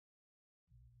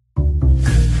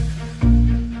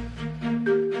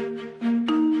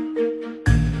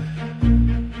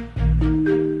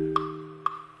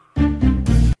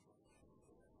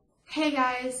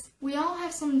we all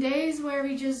have some days where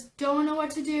we just don't know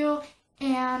what to do,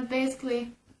 and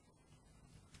basically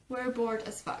we're bored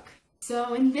as fuck.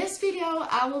 So in this video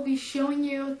I will be showing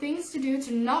you things to do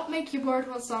to not make you bored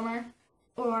while summer,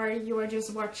 or you are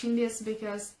just watching this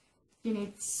because you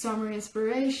need summer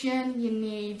inspiration, you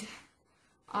need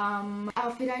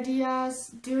outfit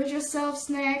ideas, do-it-yourself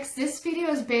snacks. This video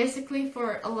is basically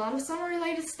for a lot of summer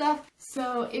related stuff,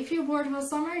 so if you're bored while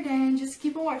summer, then just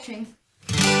keep on watching.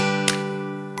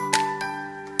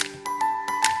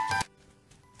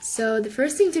 So the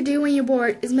first thing to do when you're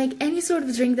bored is make any sort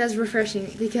of drink that's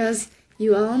refreshing, because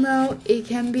you all know it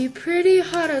can be pretty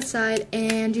hot outside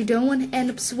and you don't want to end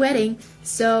up sweating,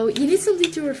 so you need something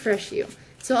to refresh you.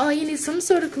 So all you need is some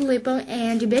sort of Calippo,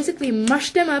 and you basically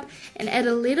mush them up and add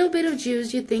a little bit of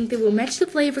juice you think that will match the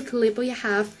flavor Calippo you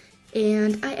have.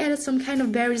 And I added some kind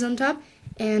of berries on top,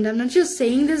 and I'm not just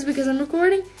saying this because I'm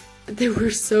recording, but they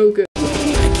were so good.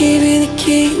 I gave you the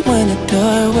key when the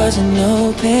door wasn't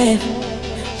open,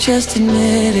 just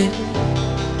admit it.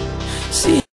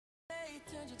 See.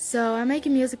 So I make a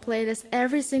music playlist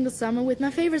every single summer with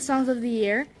my favorite songs of the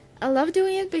year. I love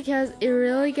doing it because it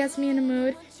really gets me in the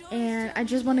mood, and I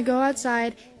just want to go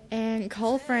outside and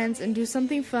call friends and do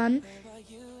something fun.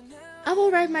 I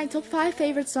will write my top 5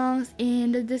 favorite songs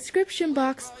in the description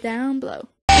box down below.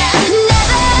 The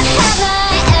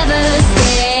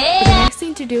next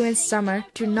thing to do in summer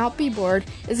to not be bored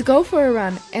is go for a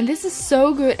run, and this is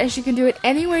so good as you can do it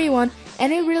anywhere you want,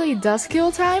 and it really does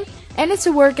kill time, and it's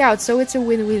a workout, so it's a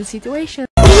win-win situation.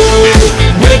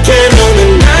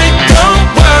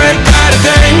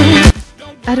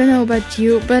 I don't know about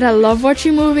you, but I love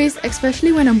watching movies,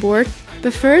 especially when I'm bored.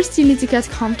 But first you need to get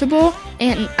comfortable,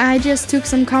 and I just took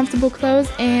some comfortable clothes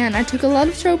and I took a lot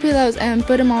of throw pillows and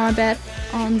put them on my bed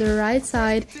on the right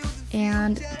side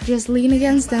and just lean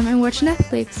against them and watch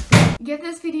Netflix. Give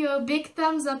this video a big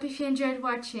thumbs up if you enjoyed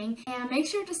watching, and make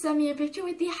sure to send me a picture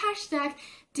with the hashtag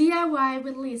DIY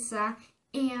with Lisa,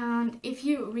 and if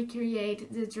you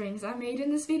recreate the drinks I made in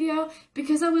this video,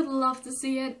 because I would love to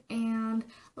see it, and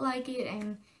like it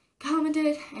and comment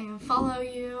it and follow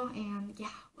you and yeah,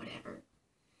 whatever,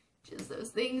 just those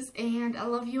things. And I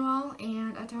love you all,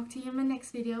 and I'll talk to you in my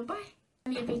next video. Bye.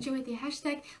 Send me a picture with the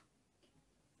hashtag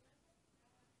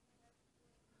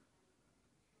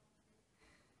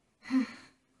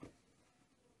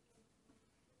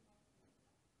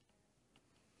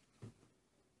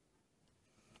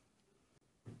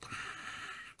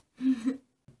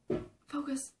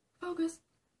focus, focus,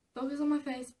 focus on my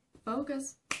face,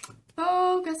 focus,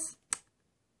 focus,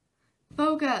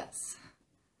 focus,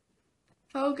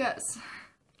 focus,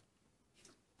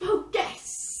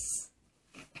 focus.